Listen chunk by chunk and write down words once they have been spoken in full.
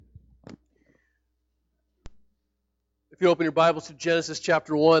If you open your Bibles to Genesis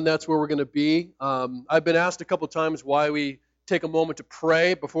chapter 1, that's where we're going to be. I've been asked a couple times why we take a moment to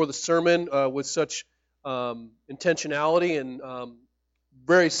pray before the sermon with such intentionality, and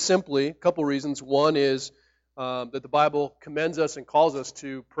very simply, a couple reasons. One is that the Bible commends us and calls us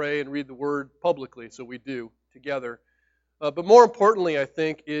to pray and read the Word publicly, so we do together. But more importantly, I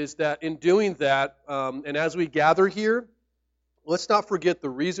think, is that in doing that, and as we gather here, let's not forget the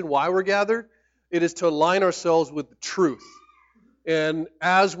reason why we're gathered. It is to align ourselves with the truth. And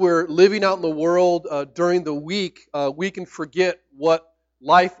as we're living out in the world during the week, we can forget what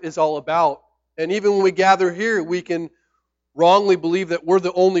life is all about. And even when we gather here, we can wrongly believe that we're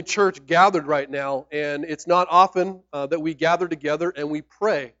the only church gathered right now. And it's not often that we gather together and we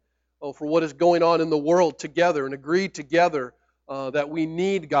pray for what is going on in the world together and agree together that we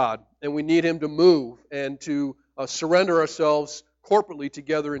need God and we need Him to move and to surrender ourselves corporately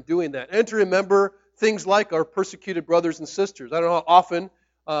together in doing that. And to remember things like our persecuted brothers and sisters. I don't know how often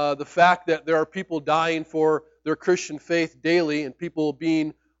the fact that there are people dying for their Christian faith daily and people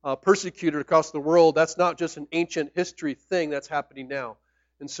being persecuted across the world, that's not just an ancient history thing that's happening now.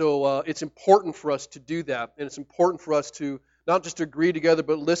 And so it's important for us to do that. And it's important for us to not just agree together,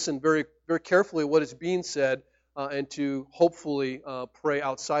 but listen very, very carefully what is being said and to hopefully pray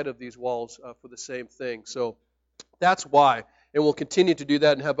outside of these walls for the same thing. So that's why. And we'll continue to do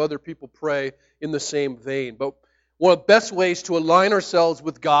that and have other people pray in the same vein. But one of the best ways to align ourselves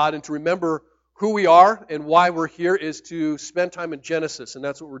with God and to remember who we are and why we're here is to spend time in Genesis, and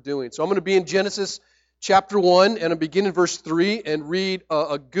that's what we're doing. So I'm going to be in Genesis chapter 1, and I'll begin in verse 3 and read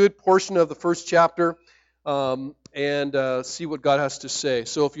a good portion of the first chapter and see what God has to say.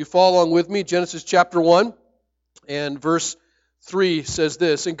 So if you follow along with me, Genesis chapter 1 and verse 3 says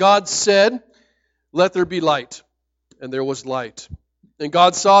this, "And God said, 'Let there be light.' And there was light. And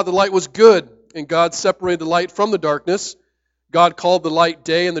God saw the light was good, and God separated the light from the darkness. God called the light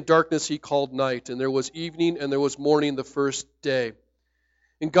day, and the darkness He called night. And there was evening, and there was morning the first day.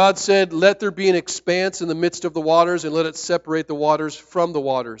 And God said, 'Let there be an expanse in the midst of the waters, and let it separate the waters from the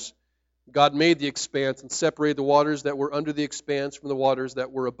waters.' God made the expanse, and separated the waters that were under the expanse from the waters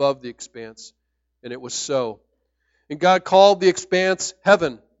that were above the expanse. And it was so. And God called the expanse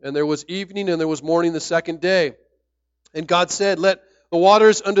heaven, and there was evening, and there was morning the second day. And God said, 'Let the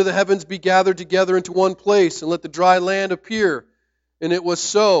waters under the heavens be gathered together into one place, and let the dry land appear.' And it was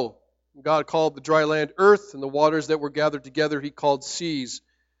so. God called the dry land earth, and the waters that were gathered together He called seas.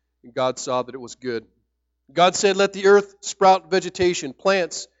 And God saw that it was good. God said, 'Let the earth sprout vegetation,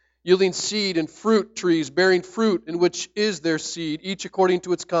 plants yielding seed, and fruit trees bearing fruit, in which is their seed, each according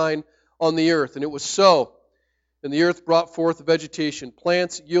to its kind on the earth.' And it was so. And the earth brought forth vegetation,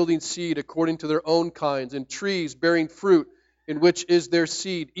 plants yielding seed according to their own kinds, and trees bearing fruit, in which is their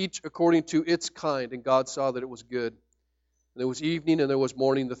seed, each according to its kind. And God saw that it was good. And there was evening, and there was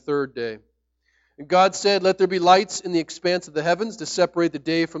morning the third day. And God said, 'Let there be lights in the expanse of the heavens to separate the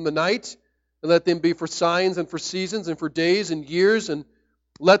day from the night, and let them be for signs and for seasons and for days and years, and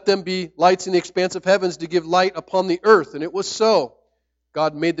let them be lights in the expanse of heavens to give light upon the earth.' And it was so.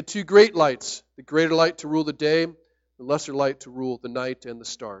 God made the two great lights, the greater light to rule the day, the lesser light to rule the night and the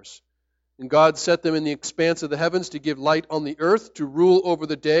stars. And God set them in the expanse of the heavens to give light on the earth, to rule over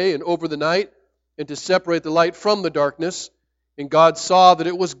the day and over the night, and to separate the light from the darkness. And God saw that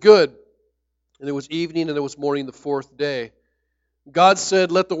it was good. And there was evening, and there was morning the fourth day. God said,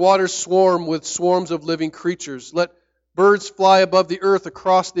 'Let the waters swarm with swarms of living creatures. Let birds fly above the earth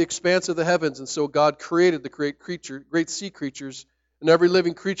across the expanse of the heavens.' And so God created the great sea creatures, and every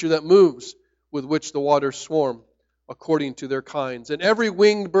living creature that moves, with which the waters swarm, according to their kinds, and every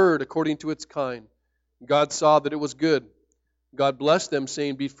winged bird according to its kind. God saw that it was good. God blessed them,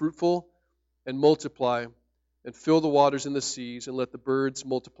 saying, 'Be fruitful and multiply, and fill the waters in the seas, and let the birds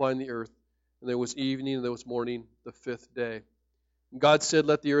multiply in the earth.' And there was evening, and there was morning the fifth day. And God said,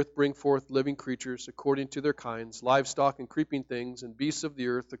 'Let the earth bring forth living creatures according to their kinds, livestock and creeping things, and beasts of the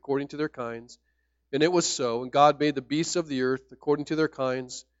earth according to their kinds.' And it was so. And God made the beasts of the earth according to their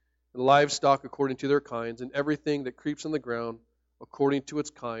kinds, and livestock according to their kinds, and everything that creeps on the ground according to its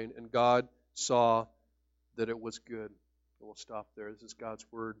kind. And God saw that it was good." And we'll stop there. This is God's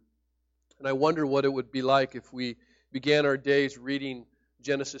Word. And I wonder what it would be like if we began our days reading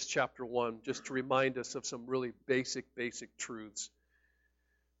Genesis chapter 1, just to remind us of some really basic truths.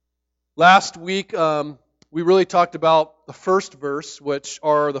 Last week, we really talked about the first verse, which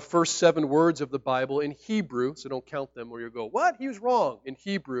are the first 7 words of the Bible in Hebrew. So don't count them where you go, "What? He was wrong." In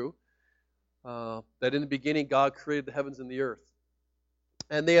Hebrew, that in the beginning God created the heavens and the earth.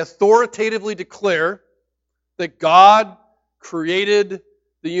 And they authoritatively declare that God created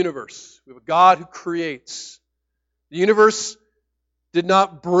the universe. We have a God who creates. The universe did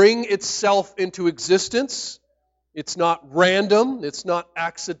not bring itself into existence. It's not random, it's not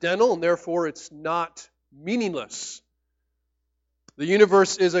accidental, and therefore it's not meaningless. The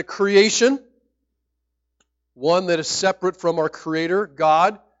universe is a creation, one that is separate from our Creator,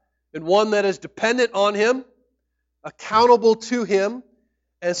 God, and one that is dependent on Him, accountable to Him,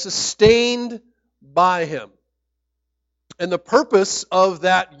 and sustained by Him. And the purpose of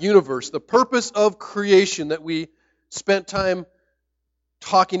that universe, the purpose of creation that we spent time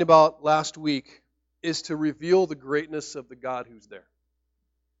talking about last week, is to reveal the greatness of the God who's there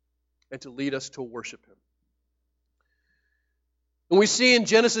and to lead us to worship Him. And we see in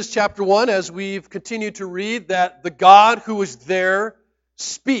Genesis chapter 1, as we've continued to read, that the God who is there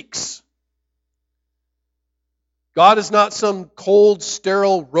speaks. God is not some cold,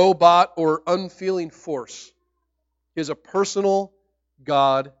 sterile robot or unfeeling force. He is a personal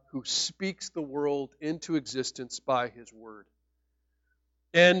God who speaks the world into existence by His Word.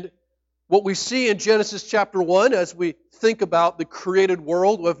 And what we see in Genesis chapter 1, as we think about the created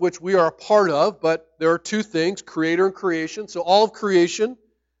world of which we are a part of, but there are two things, creator and creation. So all of creation,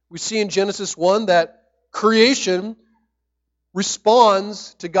 we see in Genesis 1 that creation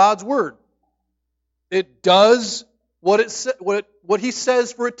responds to God's Word. It does what He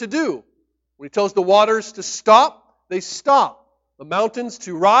says for it to do. When He tells the waters to stop, they stop. The mountains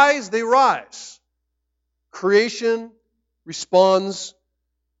to rise, they rise. Creation responds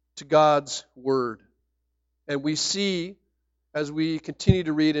to God's Word. And we see, as we continue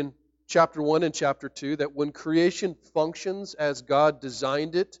to read in chapter 1 and chapter 2, that when creation functions as God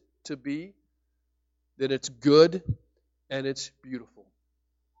designed it to be, then it's good and it's beautiful.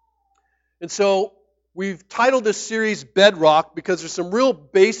 And so we've titled this series Bedrock because there's some real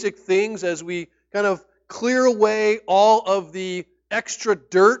basic things as we kind of clear away all of the extra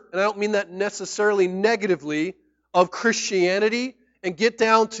dirt, and I don't mean that necessarily negatively, of Christianity, and get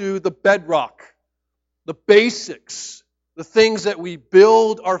down to the bedrock, the basics, the things that we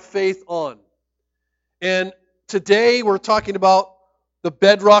build our faith on. And today we're talking about the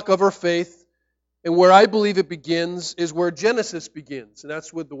bedrock of our faith, and where I believe it begins is where Genesis begins, and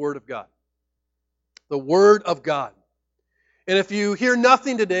that's with the Word of God. The Word of God. And if you hear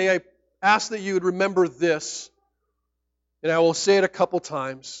nothing today, I ask that you would remember this, and I will say it a couple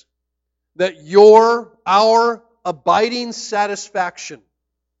times, that our abiding satisfaction,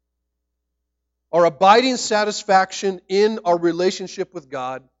 our abiding satisfaction in our relationship with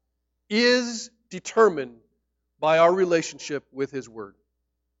God is determined by our relationship with His Word.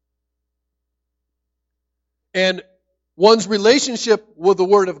 And one's relationship with the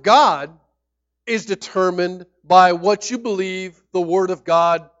Word of God is determined by what you believe the Word of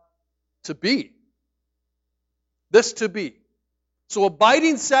God to be. This to be. So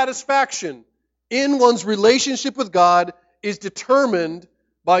abiding satisfaction in one's relationship with God is determined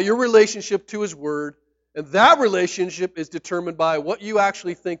by your relationship to His Word, and that relationship is determined by what you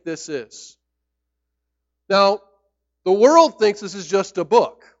actually think this is. Now, the world thinks this is just a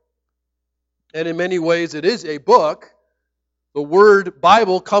book, and in many ways it is a book. The word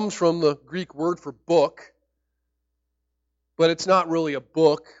Bible comes from the Greek word for book, but it's not really a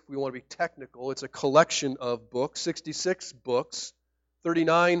book, if we want to be technical. It's a collection of books, 66 books,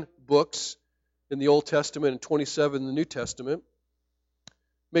 39 books in the Old Testament and 27 in the New Testament.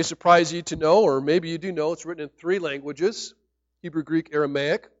 It may surprise you to know, or maybe you do know, it's written in 3 languages, Hebrew, Greek,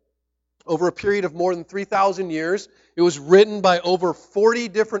 Aramaic. Over a period of more than 3,000 years, it was written by over 40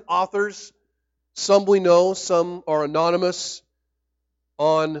 different authors. Some we know, some are anonymous,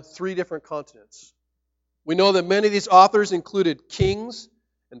 on 3 different continents. We know that many of these authors included kings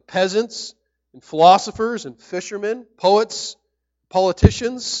and peasants and philosophers and fishermen, poets,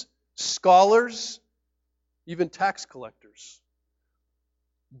 politicians, scholars, even tax collectors.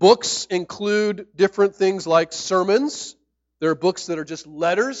 Books include different things like sermons. There are books that are just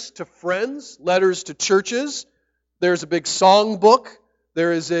letters to friends, letters to churches. There's a big song book.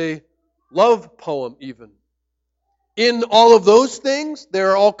 There is a love poem even. In all of those things,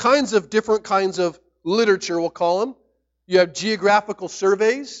 there are all kinds of different kinds of literature, we'll call them. You have geographical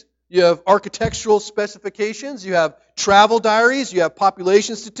surveys. You have architectural specifications. You have travel diaries. You have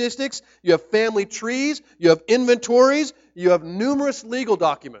population statistics. You have family trees. You have inventories. You have numerous legal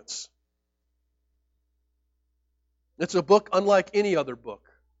documents. It's a book unlike any other book.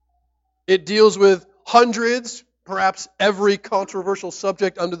 It deals with hundreds, perhaps every controversial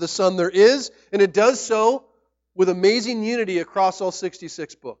subject under the sun there is, and it does so with amazing unity across all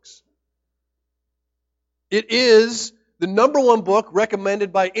 66 books. It is the number 1 book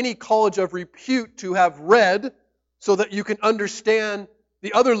recommended by any college of repute to have read so that you can understand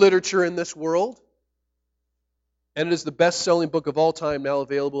the other literature in this world. And it is the best-selling book of all time, now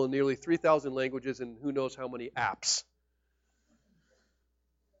available in nearly 3,000 languages and who knows how many apps.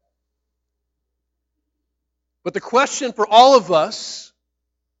 But the question for all of us,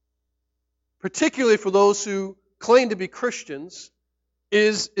 particularly for those who claim to be Christians,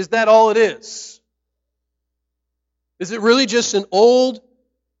 is that all it is? Is it really just an old,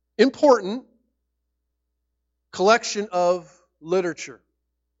 important collection of literature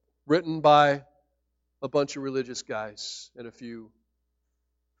written by a bunch of religious guys and a few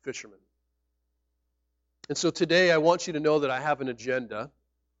fishermen? And so today I want you to know that I have an agenda.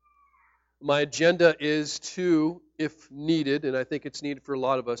 My agenda is to, if needed, and I think it's needed for a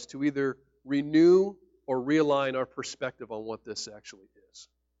lot of us, to either renew or realign our perspective on what this actually is.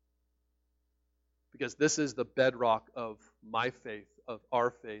 Because this is the bedrock of my faith, of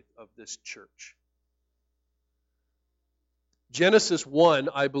our faith, of this church. Genesis 1,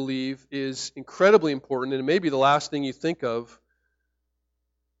 I believe, is incredibly important, and it may be the last thing you think of,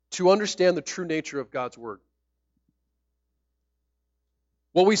 to understand the true nature of God's Word.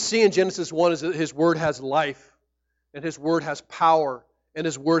 What we see in Genesis 1 is that His Word has life, and His Word has power, and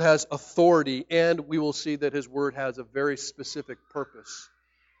His Word has authority, and we will see that His Word has a very specific purpose.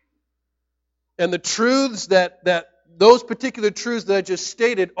 And the truths those particular truths that I just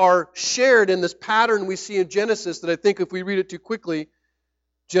stated are shared in this pattern we see in Genesis that I think if we read it too quickly,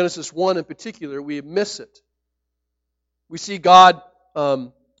 Genesis 1 in particular, we miss it. We see God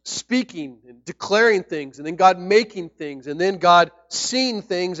speaking and declaring things, and then God making things, and then God seeing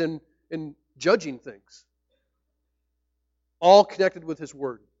things and judging things. All connected with His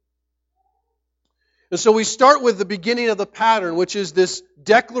Word. And so we start with the beginning of the pattern, which is this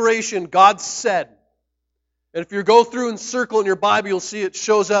declaration, God said. And if you go through and circle in your Bible, you'll see it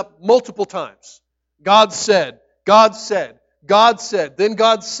shows up multiple times. God said, God said, God said, then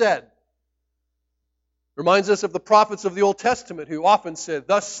God said. Reminds us of the prophets of the Old Testament who often said,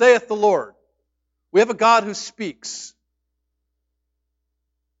 thus saith the Lord. We have a God who speaks.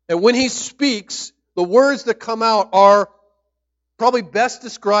 And when He speaks, the words that come out are probably best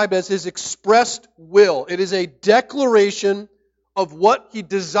described as His expressed will. It is a declaration of what He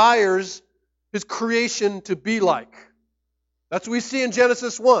desires His creation to be like. That's what we see in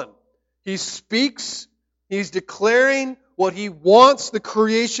Genesis 1. He speaks, He's declaring what He wants the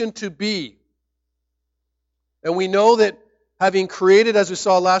creation to be. And we know that having created, as we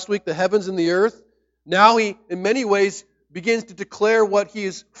saw last week, the heavens and the earth, now He, in many ways, begins to declare what He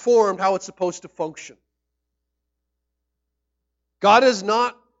has formed, how it's supposed to function. God is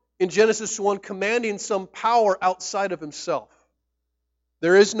not, in Genesis 1, commanding some power outside of Himself.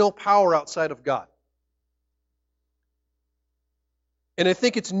 There is no power outside of God. And I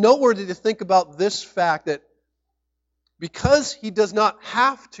think it's noteworthy to think about this fact that because He does not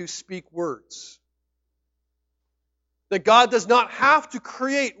have to speak words, that God does not have to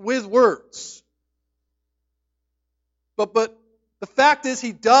create with words, but the fact is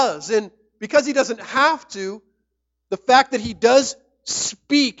He does. And because He doesn't have to, the fact that He does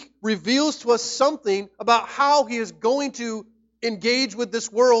speak reveals to us something about how He is going to engage with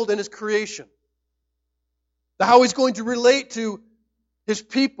this world and His creation. How He's going to relate to His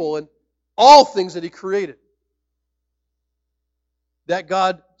people and all things that He created. That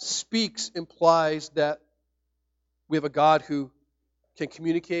God speaks implies that we have a God who can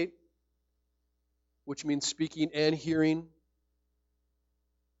communicate, which means speaking and hearing.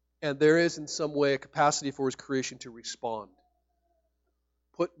 And there is in some way a capacity for His creation to respond.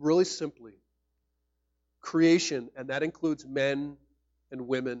 Put really simply, creation, and that includes men and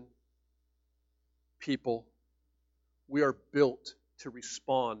women, people, we are built to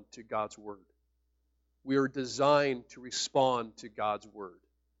respond to God's Word. We are designed to respond to God's Word.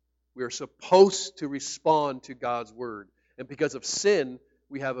 We are supposed to respond to God's Word. And because of sin,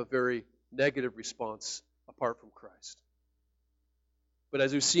 we have a very negative response apart from Christ. But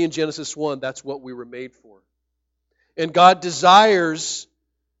as we see in Genesis 1, that's what we were made for. And God desires,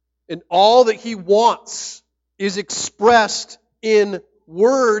 and all that He wants is expressed in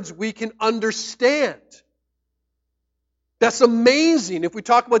words we can understand. That's amazing. If we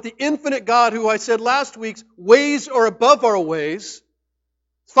talk about the infinite God, who I said last week's ways are above our ways,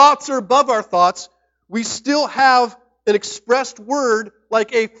 thoughts are above our thoughts, we still have an expressed word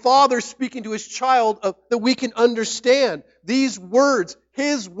like a father speaking to his child that we can understand. These words,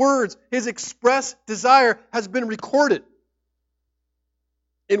 His expressed desire has been recorded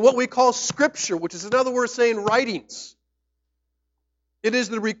in what we call Scripture, which is another word saying writings. It is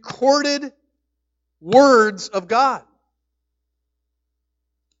the recorded words of God.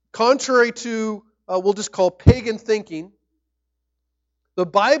 Contrary to, we'll just call pagan thinking, the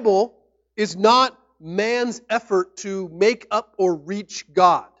Bible is not man's effort to make up or reach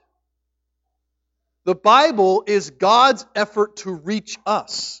God. The Bible is God's effort to reach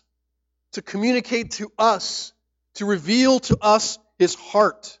us, to communicate to us, to reveal to us His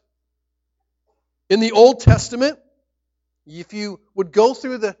heart. In the Old Testament, if you would go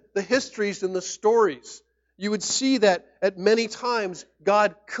through the histories and the stories, you would see that at many times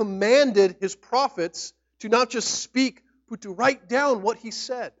God commanded His prophets to not just speak, but to write down what He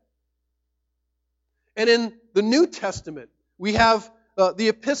said. And in the New Testament, we have the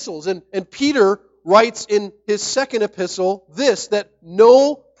epistles, and Peter writes in his second epistle this, that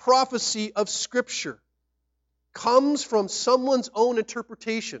no prophecy of Scripture comes from someone's own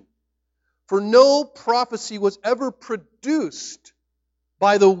interpretation. For no prophecy was ever produced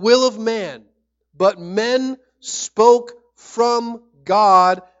by the will of man, but men spoke from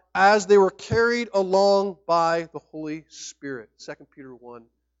God as they were carried along by the Holy Spirit. 2 Peter 1,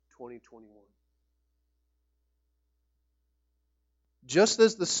 20, 21. Just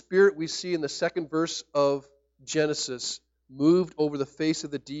as the Spirit we see in the second verse of Genesis moved over the face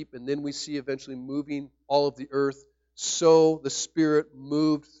of the deep, and then we see eventually moving all of the earth, so the Spirit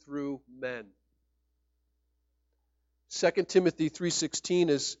moved through men. 2 Timothy 3:16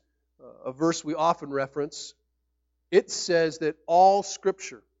 is a verse we often reference. It says that all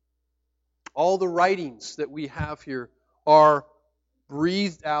Scripture, all the writings that we have here are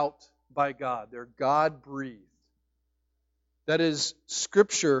breathed out by God. They're God-breathed. That is,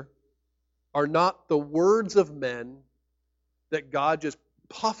 Scripture are not the words of men that God just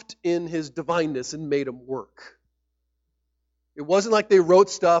puffed in His divineness and made them work. It wasn't like they wrote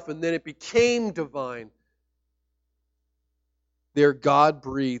stuff and then it became divine. They're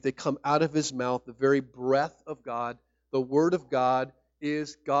God-breathed. They come out of His mouth, the very breath of God. The Word of God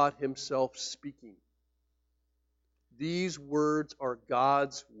is God Himself speaking. These words are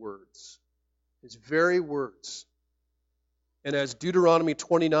God's words, His very words. And as Deuteronomy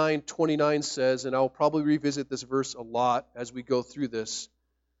 29:29 says, and I'll probably revisit this verse a lot as we go through this,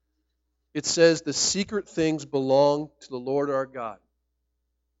 it says, the secret things belong to the Lord our God.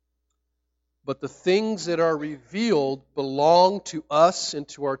 But the things that are revealed belong to us and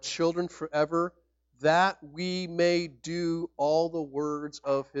to our children forever, that we may do all the words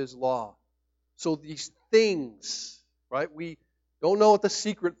of His law. So these things, right? We don't know what the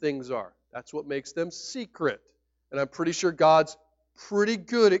secret things are. That's what makes them secret. And I'm pretty sure God's pretty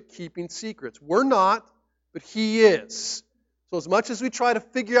good at keeping secrets. We're not, but He is. So as much as we try to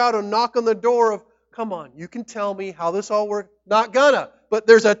figure out or knock on the door of, come on, you can tell me how this all works, not gonna. But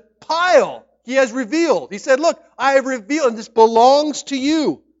there's a pile He has revealed. He said, look, I have revealed, and this belongs to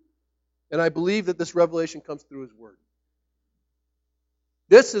you. And I believe that this revelation comes through His Word.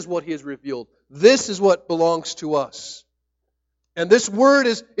 This is what He has revealed. This is what belongs to us. And this Word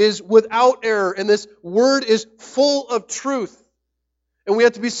is without error, and this Word is full of truth. And we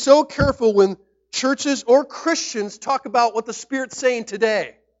have to be so careful when churches or Christians talk about what the Spirit's saying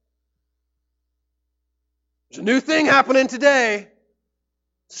today. There's a new thing happening today.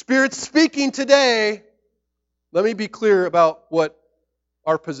 Spirit's speaking today. Let me be clear about what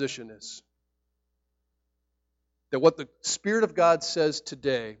our position is. That what the Spirit of God says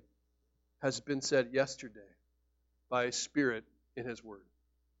today has been said yesterday by His Spirit in His Word.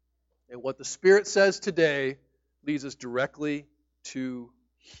 And what the Spirit says today leads us directly to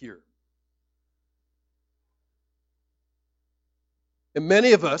here. And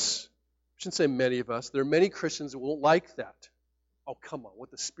many of us, I shouldn't say many of us, there are many Christians that won't like that. Oh, come on,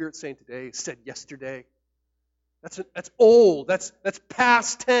 what the Spirit's saying today is said yesterday. That's old. That's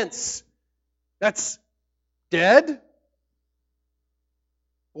past tense. That's dead.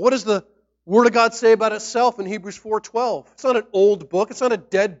 What does the Word of God say about itself in Hebrews 4:12? It's not an old book. It's not a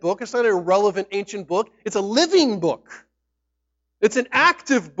dead book. It's not an irrelevant ancient book. It's a living book. It's an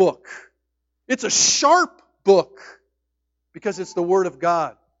active book. It's a sharp book because it's the Word of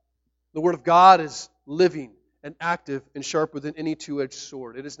God. The Word of God is living and active and sharper than any two-edged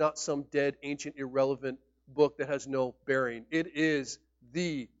sword. It is not some dead, ancient, irrelevant book that has no bearing. It is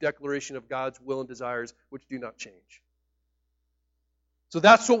the declaration of God's will and desires which do not change. So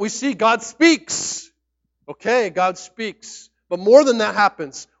that's what we see. God speaks. Okay, God speaks. But more than that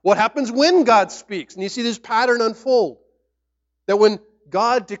happens. What happens when God speaks? And you see this pattern unfold. That when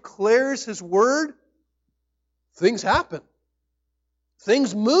God declares His Word, things happen.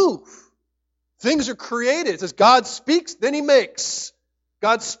 Things move. Things are created. It says God speaks, then He makes.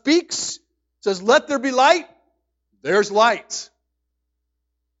 God speaks, says let there be light, there's light.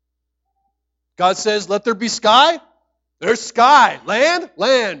 God says let there be sky, there's sky. Land,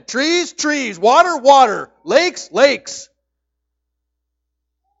 land. Trees, trees. Water, water. Lakes, lakes.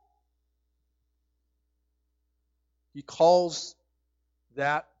 He calls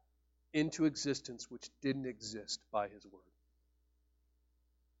that into existence which didn't exist by His word.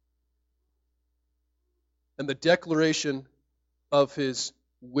 And the declaration of His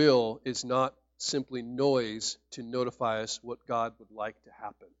will is not simply noise to notify us what God would like to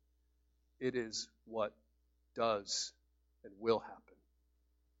happen. It is what does and will happen.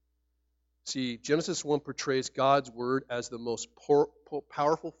 See, Genesis 1 portrays God's word as the most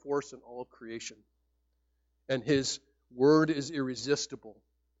powerful force in all of creation. And His word is irresistible.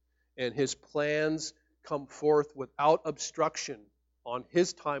 And His plans come forth without obstruction on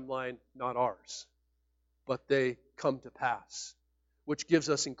His timeline, not ours. But they come to pass, which gives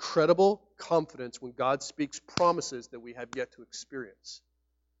us incredible confidence when God speaks promises that we have yet to experience.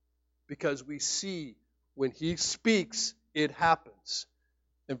 Because we see when He speaks, it happens.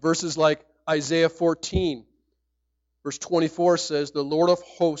 And verses like Isaiah 14, verse 24 says, "The Lord of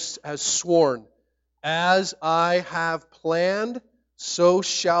hosts has sworn, as I have planned, so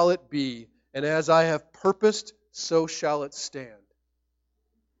shall it be, and as I have purposed, so shall it stand."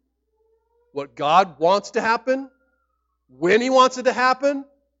 What God wants to happen, when He wants it to happen,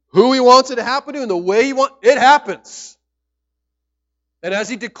 who He wants it to happen to, and the way He wants it happens. And as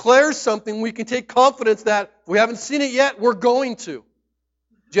He declares something, we can take confidence that if we haven't seen it yet, we're going to.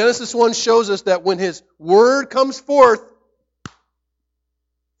 Genesis 1 shows us that when His word comes forth,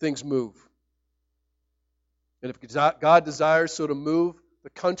 things move. And if God desires so to move the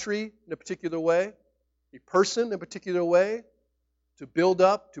country in a particular way, a person in a particular way, to build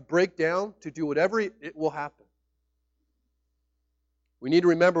up, to break down, to do whatever, it will happen. We need to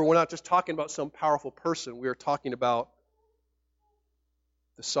remember we're not just talking about some powerful person. We are talking about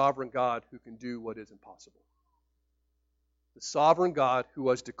the sovereign God who can do what is impossible. The sovereign God who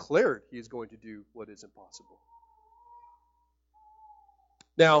has declared He is going to do what is impossible.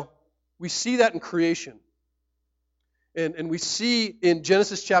 Now, we see that in creation. And we see in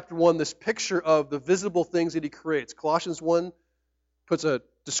Genesis chapter 1 this picture of the visible things that He creates. Colossians 1 puts a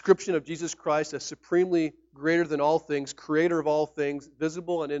description of Jesus Christ as supremely greater than all things, creator of all things,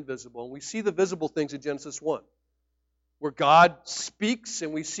 visible and invisible. And we see the visible things in Genesis 1, where God speaks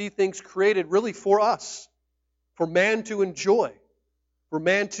and we see things created really for us, for man to enjoy, for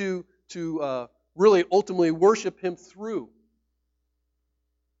man to really ultimately worship Him through.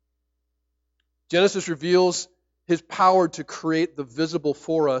 Genesis reveals His power to create the visible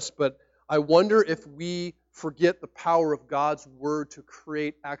for us, but I wonder if we forget the power of God's word to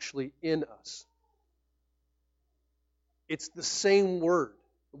create actually in us. It's the same word.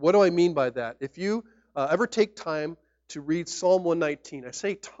 What do I mean by that? If you ever take time to read Psalm 119, I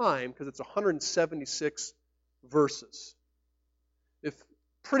say time because it's 176 verses. If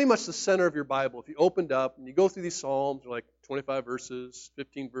pretty much the center of your Bible, if you opened up and you go through these Psalms, like 25 verses,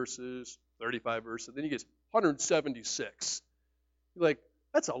 15 verses, 35 verses, then you get 176. You're like,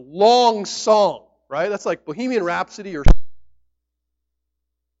 that's a long song, right? That's like Bohemian Rhapsody or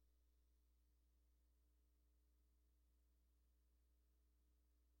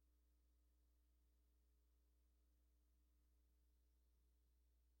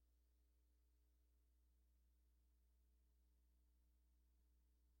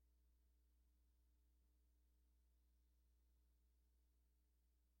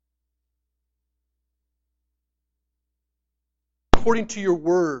according to your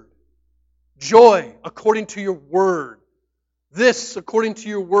word. Joy according to your word. This according to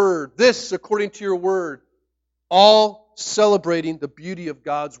your word. This according to your word. All celebrating the beauty of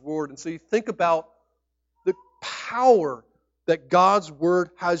God's word. And so you think about the power that God's word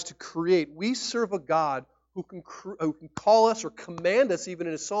has to create. We serve a God who can call us or command us even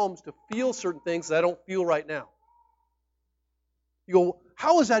in His Psalms to feel certain things that I don't feel right now. You go,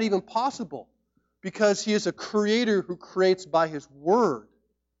 how is that even possible? Because He is a creator who creates by His word.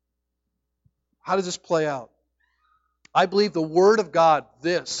 How does this play out? I believe the Word of God,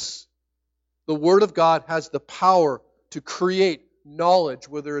 the Word of God has the power to create knowledge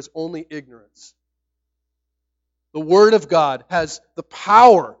where there is only ignorance. The Word of God has the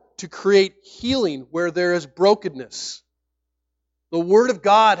power to create healing where there is brokenness. The Word of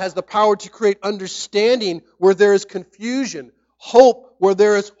God has the power to create understanding where there is confusion, hope where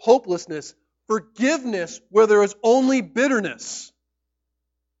there is hopelessness, forgiveness where there is only bitterness.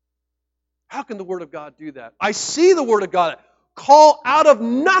 How can the Word of God do that? I see the Word of God call out of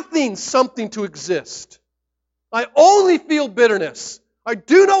nothing something to exist. I only feel bitterness. I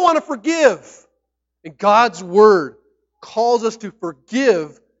do not want to forgive. And God's Word calls us to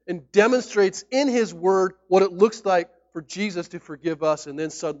forgive and demonstrates in His Word what it looks like for Jesus to forgive us, and then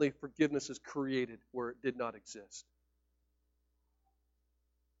suddenly forgiveness is created where it did not exist.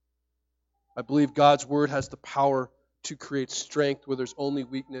 I believe God's Word has the power to create strength where there's only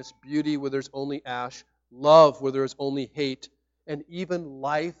weakness, beauty where there's only ash, love where there is only hate, and even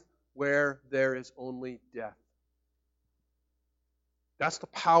life where there is only death. That's the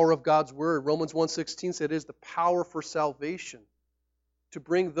power of God's Word. Romans 1:16 said it is the power for salvation. To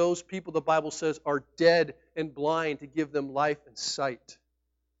bring those people, the Bible says, are dead and blind, to give them life and sight.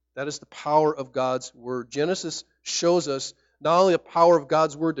 That is the power of God's Word. Genesis shows us not only the power of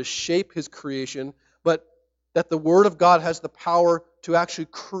God's Word to shape His creation, but that the Word of God has the power to actually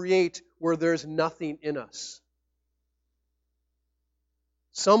create where there's nothing in us.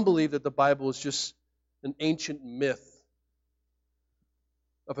 Some believe that the Bible is just an ancient myth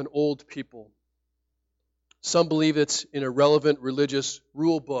of an old people. Some believe it's an irrelevant religious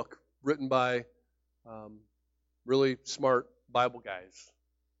rule book written by really smart Bible guys.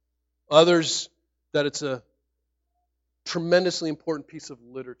 Others, that it's a tremendously important piece of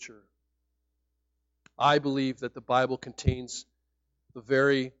literature. I believe that the Bible contains the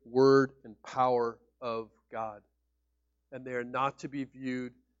very word and power of God. And they are not to be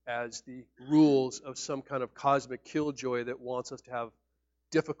viewed as the rules of some kind of cosmic killjoy that wants us to have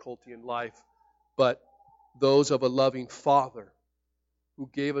difficulty in life, but those of a loving Father who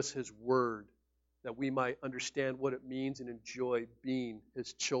gave us His Word that we might understand what it means and enjoy being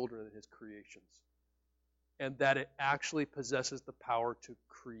His children and His creations. And that it actually possesses the power to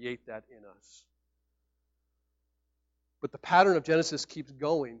create that in us. But the pattern of Genesis keeps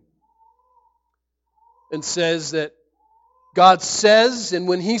going and says that God says, and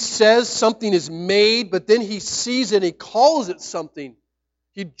when He says something is made, but then He sees it and He calls it something.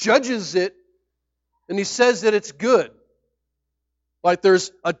 He judges it and He says that it's good. Like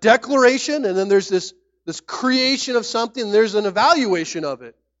there's a declaration and then there's this creation of something and there's an evaluation of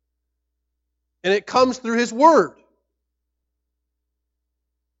it. And it comes through His Word.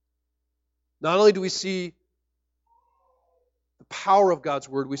 Not only do we see the power of God's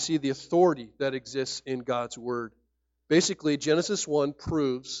Word, we see the authority that exists in God's Word. Basically, Genesis 1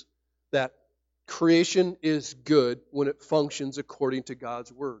 proves that creation is good when it functions according to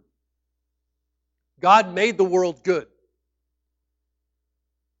God's Word. God made the world good.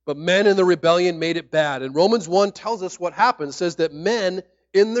 But men in the rebellion made it bad. And Romans 1 tells us what happened. It says that men,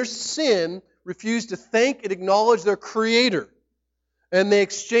 in their sin, refused to thank and acknowledge their Creator. And they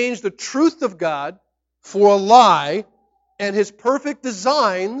exchanged the truth of God for a lie, and His perfect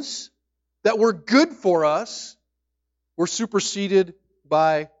designs that were good for us were superseded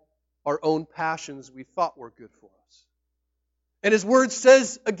by our own passions we thought were good for us. And His Word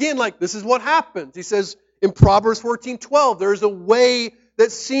says, again, like this is what happens. He says in Proverbs 14:12, there is a way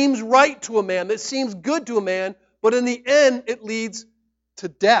that seems right to a man, that seems good to a man, but in the end it leads to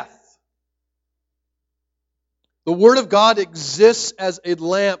death. The Word of God exists as a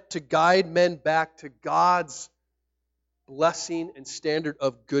lamp to guide men back to God's blessing and standard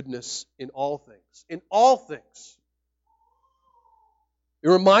of goodness in all things. In all things. It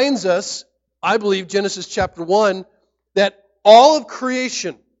reminds us, I believe, Genesis chapter 1, that all of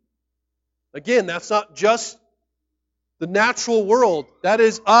creation, again, that's not just the natural world, that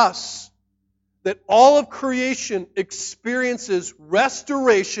is us, that all of creation experiences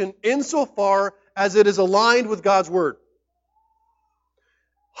restoration insofar as it is aligned with God's Word.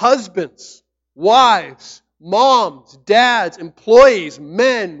 Husbands, wives, moms, dads, employees,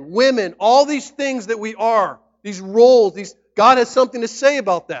 men, women, all these things that we are, these roles, God has something to say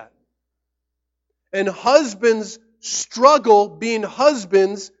about that. And husbands struggle being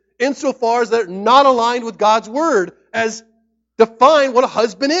husbands insofar as they're not aligned with God's Word as define what a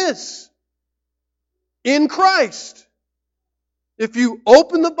husband is in Christ. If you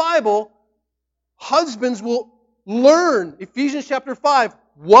open the Bible, husbands will learn, Ephesians chapter 5,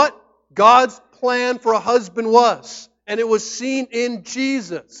 what God's plan for a husband was. And it was seen in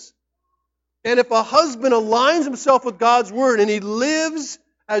Jesus. And if a husband aligns himself with God's Word and he lives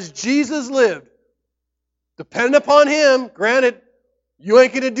as Jesus lived, dependent upon Him, granted, you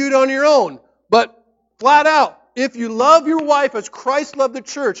ain't going to do it on your own, but flat out, if you love your wife as Christ loved the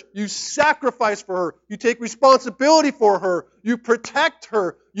church, you sacrifice for her, you take responsibility for her, you protect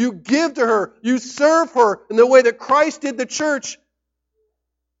her, you give to her, you serve her in the way that Christ did the church,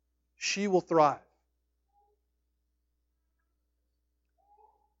 she will thrive.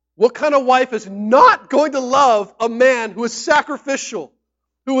 What kind of wife is not going to love a man who is sacrificial,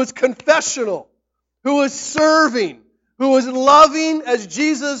 who is confessional, who is serving, who is loving as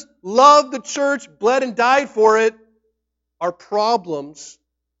Jesus loved the church, bled and died for it? Our problems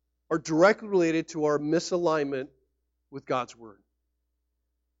are directly related to our misalignment with God's Word.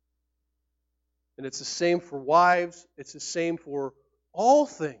 And it's the same for wives. It's the same for all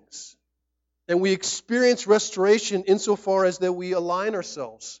things. And we experience restoration insofar as that we align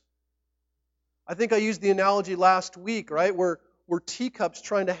ourselves. I think I used the analogy last week, right? We're teacups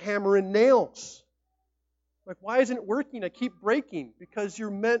trying to hammer in nails. Like, why isn't it working? I keep breaking. Because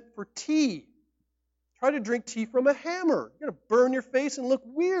you're meant for tea. Try to drink tea from a hammer. You're going to burn your face and look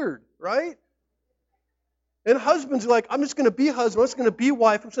weird, right? And husbands are like, I'm just going to be husband. I'm just going to be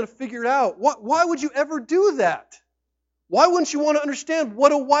wife. I'm just going to figure it out. Why would you ever do that? Why wouldn't you want to understand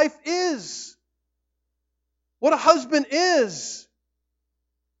what a wife is? What a husband is?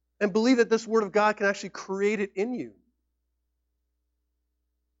 And believe that this Word of God can actually create it in you.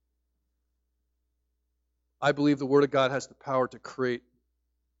 I believe the Word of God has the power to create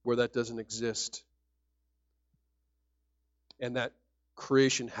where that doesn't exist. And that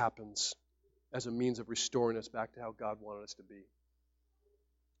creation happens as a means of restoring us back to how God wanted us to be.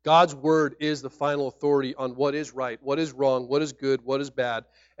 God's Word is the final authority on what is right, what is wrong, what is good, what is bad.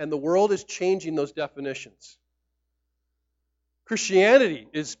 And the world is changing those definitions. Christianity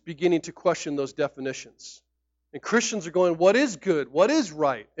is beginning to question those definitions. And Christians are going, what is good? What is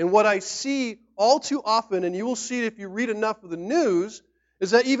right? And what I see all too often, and you will see it if you read enough of the news,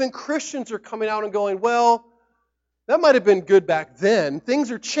 is that even Christians are coming out and going, well, that might have been good back then.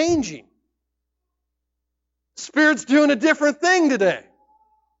 Things are changing. Spirit's doing a different thing today.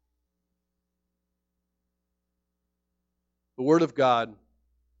 The Word of God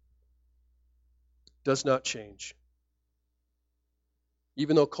does not change.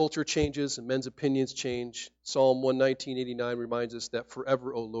 Even though culture changes and men's opinions change, Psalm 119:89 reminds us that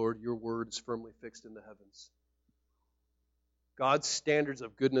forever, O Lord, your word is firmly fixed in the heavens. God's standards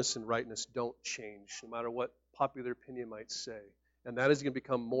of goodness and rightness don't change, no matter what popular opinion might say. And that is going to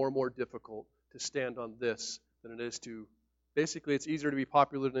become more and more difficult to stand on this than it is to, basically it's easier to be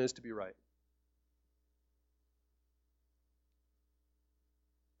popular than it is to be right.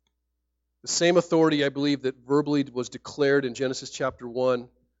 The same authority, I believe, that verbally was declared in Genesis chapter 1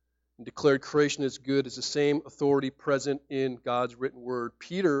 and declared creation as good is the same authority present in God's written word.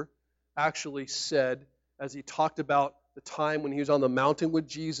 Peter actually said, as he talked about the time when he was on the mountain with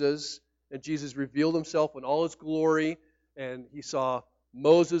Jesus, and Jesus revealed himself in all his glory, and he saw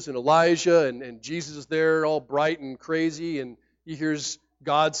Moses and Elijah, and Jesus is there all bright and crazy, and he hears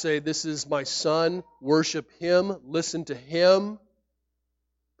God say, this is my son, worship him, listen to him.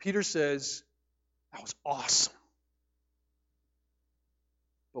 Peter says, that was awesome.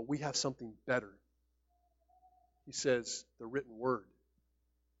 But we have something better. He says, the written word.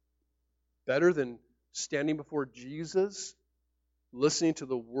 Better than standing before Jesus, listening to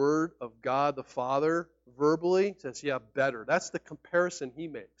the word of God the Father verbally. He says, yeah, better. That's the comparison he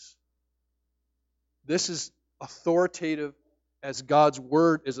makes. This is authoritative as God's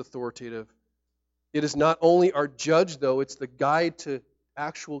word is authoritative. It is not only our judge, though, it's the guide to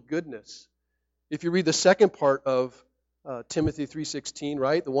actual goodness. If you read the second part of Timothy 3:16,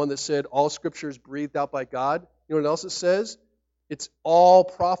 right, the one that said all Scripture is breathed out by God, you know what else it says? It's all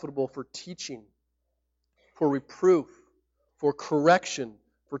profitable for teaching, for reproof, for correction,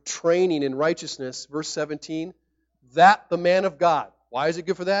 for training in righteousness. Verse 17, that the man of God. Why is it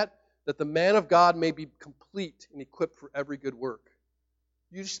good for that? That the man of God may be complete and equipped for every good work.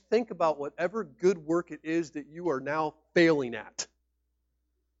 You just think about whatever good work it is that you are now failing at.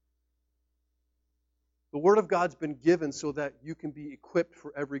 The Word of God's been given so that you can be equipped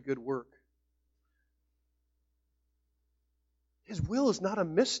for every good work. His will is not a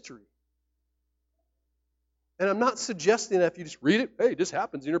mystery. And I'm not suggesting that if you just read it, hey, it just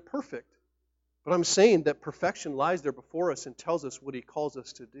happens and you're perfect. But I'm saying that perfection lies there before us and tells us what He calls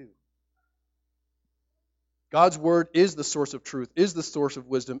us to do. God's Word is the source of truth, is the source of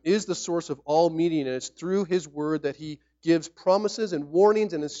wisdom, is the source of all meaning, and it's through His Word that He gives promises and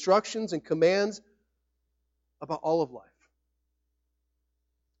warnings and instructions and commands about all of life.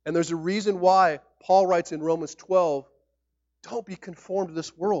 And there's a reason why Paul writes in Romans 12, don't be conformed to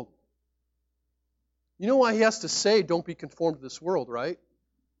this world. You know why he has to say don't be conformed to this world, right?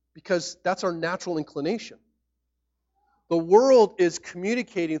 Because that's our natural inclination. The world is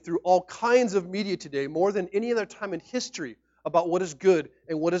communicating through all kinds of media today, more than any other time in history, about what is good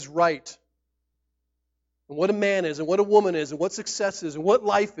and what is right. And what a man is, and what a woman is, and what success is, and what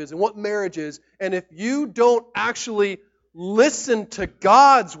life is, and what marriage is. And if you don't actually listen to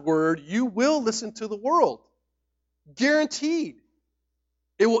God's Word, you will listen to the world. Guaranteed.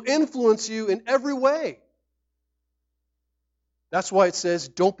 It will influence you in every way. That's why it says,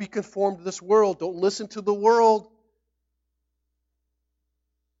 don't be conformed to this world. Don't listen to the world.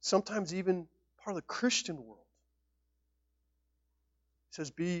 Sometimes even part of the Christian world. It says,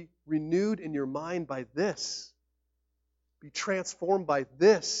 be renewed in your mind by this. Be transformed by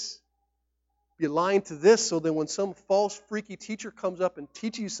this. be aligned to this, so that when some false, freaky teacher comes up and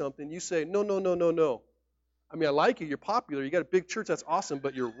teaches you something, you say, no, no, no, no, no. I mean, I like you. You're popular. You got a big church. That's awesome.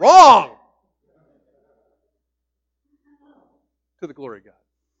 But you're wrong. To the glory of God.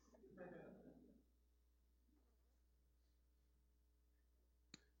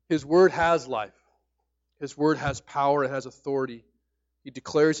 His word has life. His word has power. It has authority. He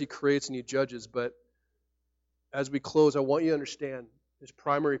declares, he creates, and he judges. But as we close, I want you to understand his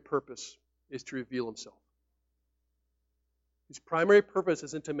primary purpose is to reveal himself. His primary purpose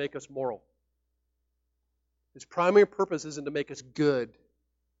isn't to make us moral. His primary purpose isn't to make us good.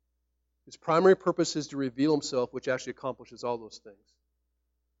 His primary purpose is to reveal himself, which actually accomplishes all those things.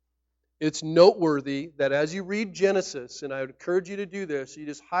 It's noteworthy that as you read Genesis, and I would encourage you to do this, you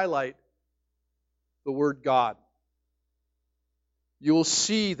just highlight the word God. You will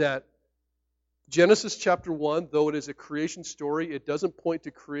see that Genesis chapter 1, though it is a creation story, it doesn't point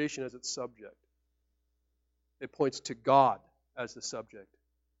to creation as its subject. It points to God as the subject.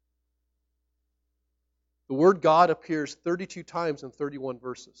 The word God appears 32 times in 31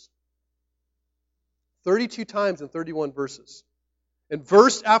 verses. 32 times in 31 verses. And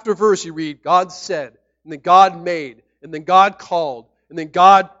verse after verse you read, God said, and then God made, and then God called, and then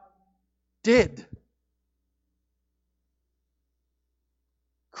God did.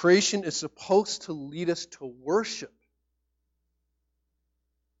 Creation is supposed to lead us to worship.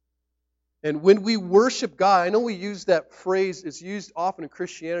 And when we worship God, I know we use that phrase, it's used often in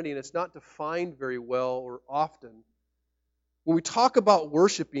Christianity, and it's not defined very well or often. When we talk about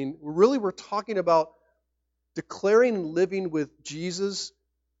worshiping, we're talking about declaring and living with Jesus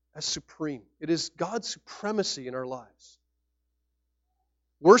as supreme. It is God's supremacy in our lives.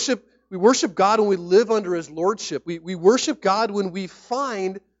 We worship God when we live under His lordship. We worship God when we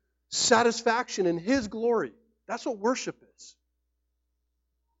find satisfaction in His glory. That's what worship is.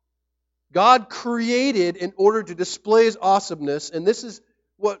 God created in order to display His awesomeness, and this is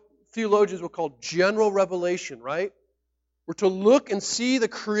what theologians will call general revelation, right? We're to look and see the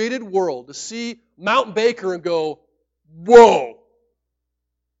created world, to see Mount Baker and go, whoa,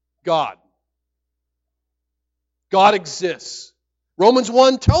 God. God exists. Romans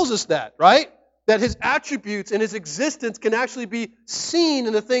 1 tells us that, right? That His attributes and His existence can actually be seen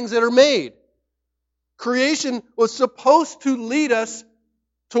in the things that are made. Creation was supposed to lead us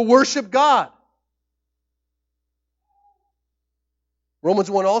to worship God.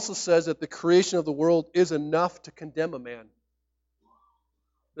 Romans 1 also says that the creation of the world is enough to condemn a man.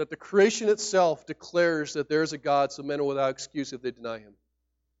 That the creation itself declares that there is a God, so men are without excuse if they deny Him.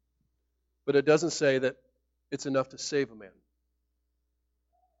 But it doesn't say that it's enough to save a man.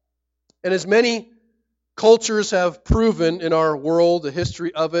 And as many cultures have proven in our world, the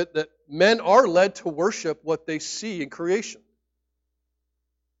history of it, that men are led to worship what they see in creation.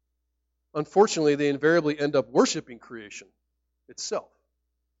 Unfortunately, they invariably end up worshiping creation itself.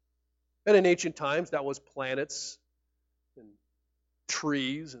 And in ancient times, that was planets and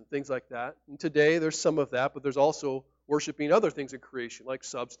trees and things like that. And today, there's some of that, but there's also worshiping other things in creation, like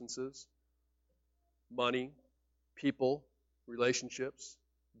substances, money, people, relationships,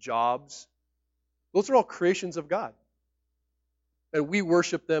 jobs. Those are all creations of God. And we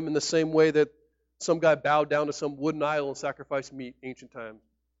worship them in the same way that some guy bowed down to some wooden idol and sacrificed meat in ancient times.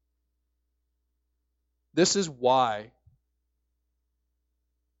 This is why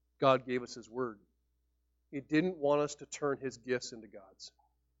God gave us His Word. He didn't want us to turn His gifts into God's.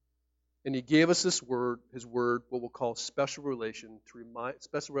 And He gave us this Word, His Word, what we'll call special revelation, to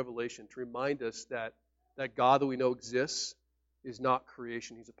remind us that that God that we know exists is not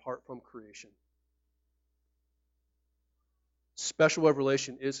creation. He's apart from creation. Special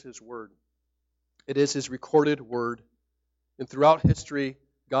revelation is His Word. It is His recorded Word. And throughout history,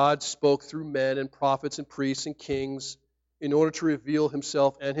 God spoke through men and prophets and priests and kings in order to reveal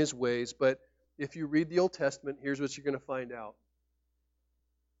Himself and His ways. But if you read the Old Testament, here's what you're going to find out.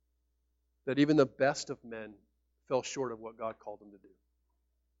 That even the best of men fell short of what God called them to do.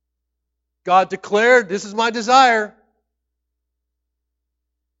 God declared, this is my desire.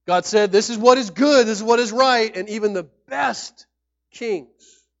 God said, this is what is good, this is what is right. And even the best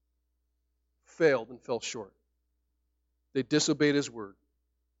kings failed and fell short. They disobeyed His word.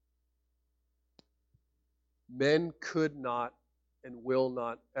 Men could not and will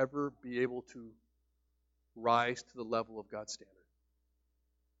not ever be able to rise to the level of God's standard.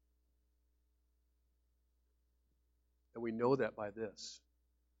 And we know that by this.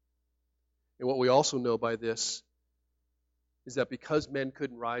 And what we also know by this is that because men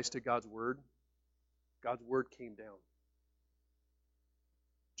couldn't rise to God's word came down.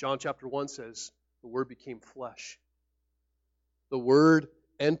 John chapter 1 says, the Word became flesh. The Word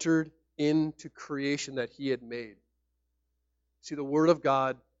entered into creation that He had made. See, the Word of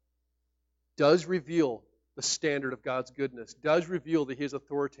God does reveal the standard of God's goodness, does reveal that He is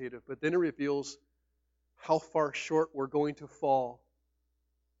authoritative, but then it reveals how far short we're going to fall,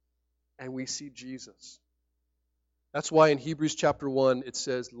 and we see Jesus. That's why in Hebrews chapter 1 it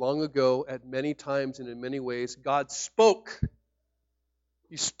says, long ago, at many times and in many ways, God spoke.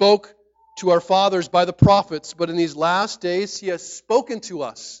 He spoke to our fathers by the prophets, but in these last days He has spoken to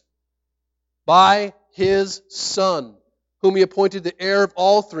us by His Son, whom He appointed the heir of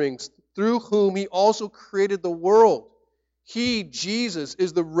all things, through whom He also created the world. He, Jesus,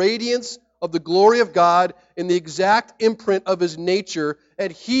 is the radiance of the glory of God and the exact imprint of His nature,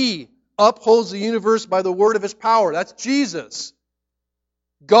 and He upholds the universe by the word of His power. That's Jesus.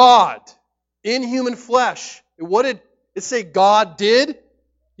 God in human flesh. And what did it say God did?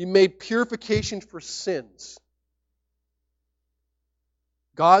 He made purification for sins.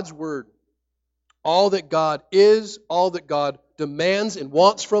 God's Word. All that God is, all that God demands and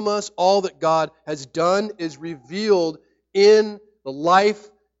wants from us, all that God has done is revealed in the life,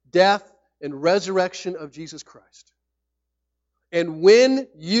 death, and resurrection of Jesus Christ. And when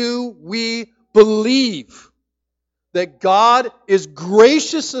we believe that God is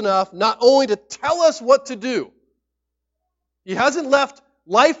gracious enough not only to tell us what to do, He hasn't left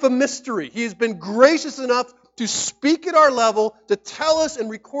life a mystery. He has been gracious enough to speak at our level, to tell us and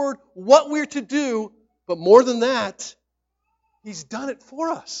record what we're to do, but more than that, He's done it for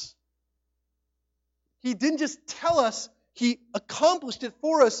us. He didn't just tell us, He accomplished it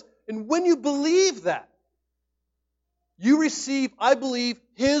for us. And when you believe that, you receive, I believe,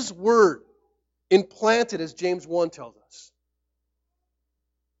 His Word implanted, as James 1 tells us.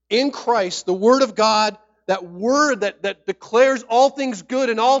 In Christ, the Word of God, that Word that declares all things good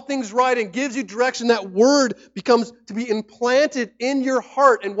and all things right and gives you direction, that Word becomes to be implanted in your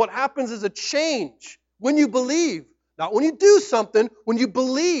heart. And what happens is a change when you believe. Not when you do something, when you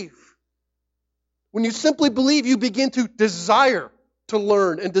believe. When you simply believe, you begin to desire to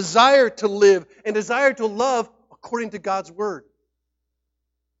learn and desire to live and desire to love according to God's Word.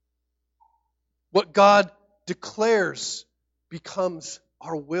 What God declares becomes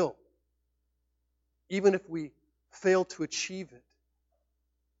our will, even if we fail to achieve it.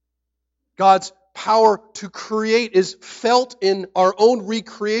 God's power to create is felt in our own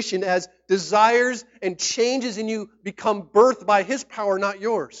recreation as desires and changes in you become birthed by His power, not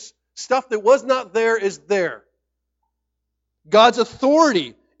yours. Stuff that was not there is there. God's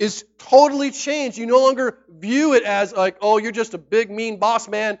authority is totally changed. You no longer view it as like, oh, you're just a big, mean boss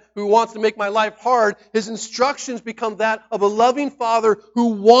man who wants to make my life hard. His instructions become that of a loving Father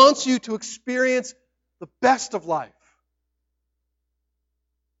who wants you to experience the best of life.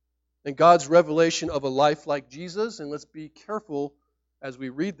 And God's revelation of a life like Jesus, and let's be careful as we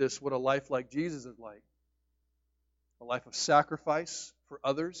read this what a life like Jesus is like. A life of sacrifice for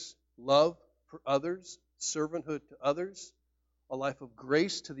others, love for others, servanthood to others, a life of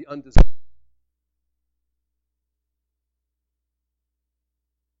grace to the undeserving.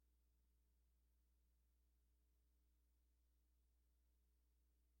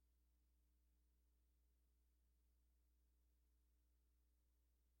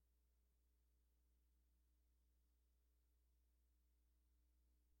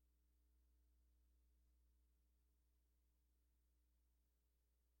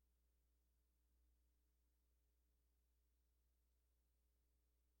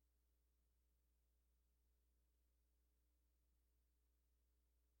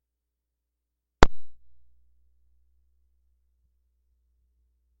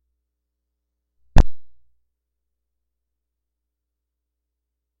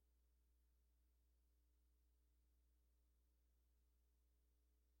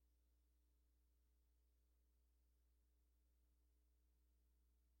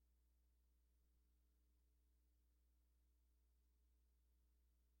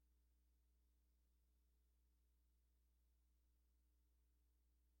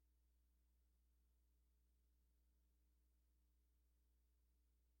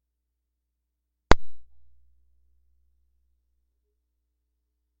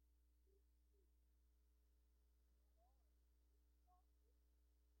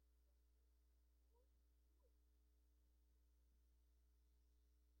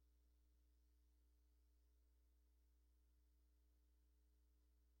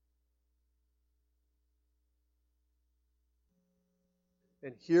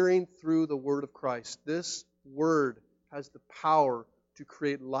 And hearing through the Word of Christ, this Word has the power to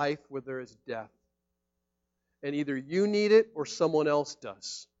create life where there is death. And either you need it or someone else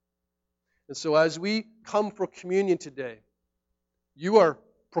does. And so as we come for communion today, you are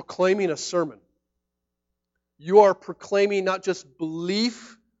proclaiming a sermon. You are proclaiming not just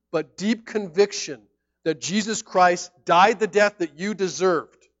belief, but deep conviction that Jesus Christ died the death that you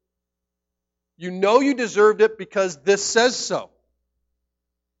deserved. You know you deserved it because this says so.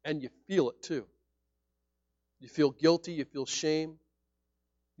 And you feel it too. You feel guilty, you feel shame.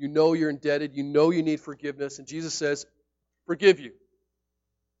 You know you're indebted, you know you need forgiveness, and Jesus says, forgive you.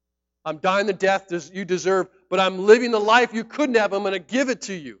 I'm dying the death you deserve, but I'm living the life you couldn't have. I'm going to give it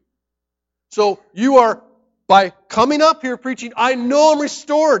to you. So you are, by coming up here preaching, I know I'm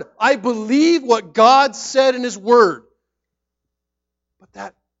restored. I believe what God said in His Word. But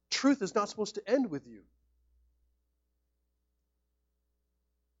that truth is not supposed to end with you.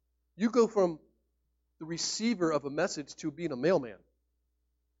 You go from the receiver of a message to being a mailman.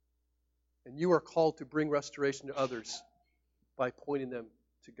 And you are called to bring restoration to others by pointing them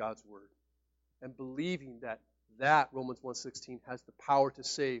to God's Word. And believing that Romans 1:16 has the power to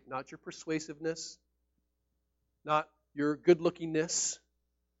save, not your persuasiveness, not your good-lookingness,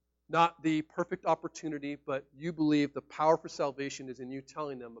 not the perfect opportunity, but you believe the power for salvation is in you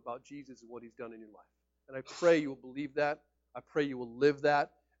telling them about Jesus and what He's done in your life. And I pray you will believe that. I pray you will live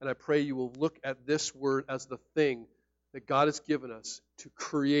that. And I pray you will look at this Word as the thing that God has given us to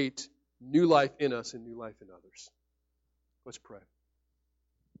create new life in us and new life in others. Let's pray.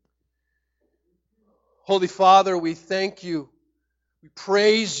 Holy Father, we thank you. We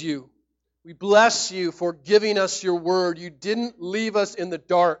praise you. We bless you for giving us your word. You didn't leave us in the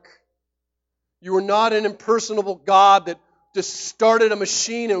dark. You are not an impersonable God that just started a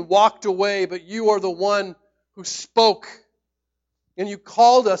machine and walked away, but you are the one who spoke. And you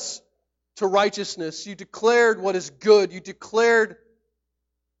called us to righteousness. You declared what is good. You declared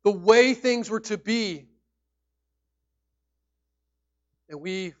the way things were to be. And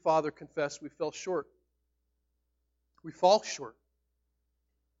we, Father, confess we fell short. We fall short.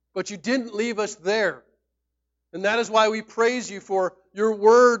 But you didn't leave us there. And that is why we praise you for your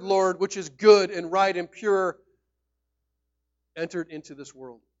word, Lord, which is good and right and pure, entered into this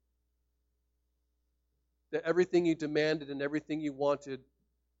world. That everything you demanded and everything you wanted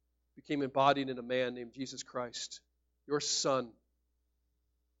became embodied in a man named Jesus Christ, your Son,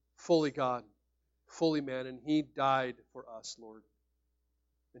 fully God, fully man, and He died for us, Lord.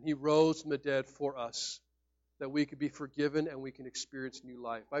 And He rose from the dead for us, that we could be forgiven and we can experience new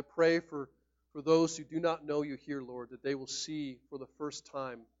life. I pray for those who do not know you here, Lord, that they will see for the first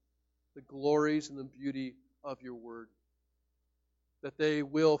time the glories and the beauty of your word. That they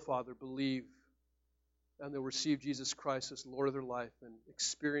will, Father, believe and they'll receive Jesus Christ as Lord of their life and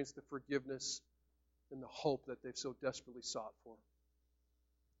experience the forgiveness and the hope that they've so desperately sought for.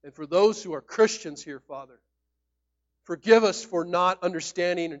 And for those who are Christians here, Father, forgive us for not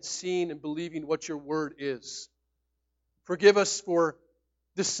understanding and seeing and believing what your word is. Forgive us for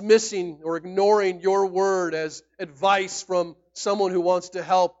dismissing or ignoring your word as advice from someone who wants to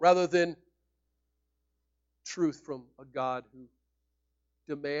help rather than truth from a God who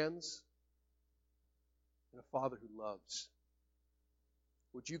demands and a Father who loves.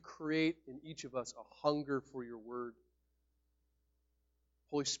 Would you create in each of us a hunger for your word?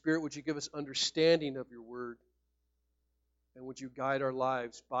 Holy Spirit, would you give us understanding of your word? And would you guide our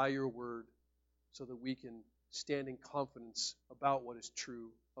lives by your word so that we can stand in confidence about what is true,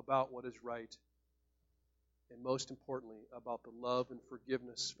 about what is right, and most importantly, about the love and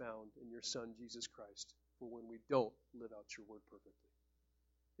forgiveness found in your Son, Jesus Christ, for when we don't live out your word perfectly.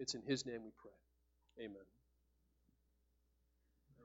 It's in His name we pray. Amen.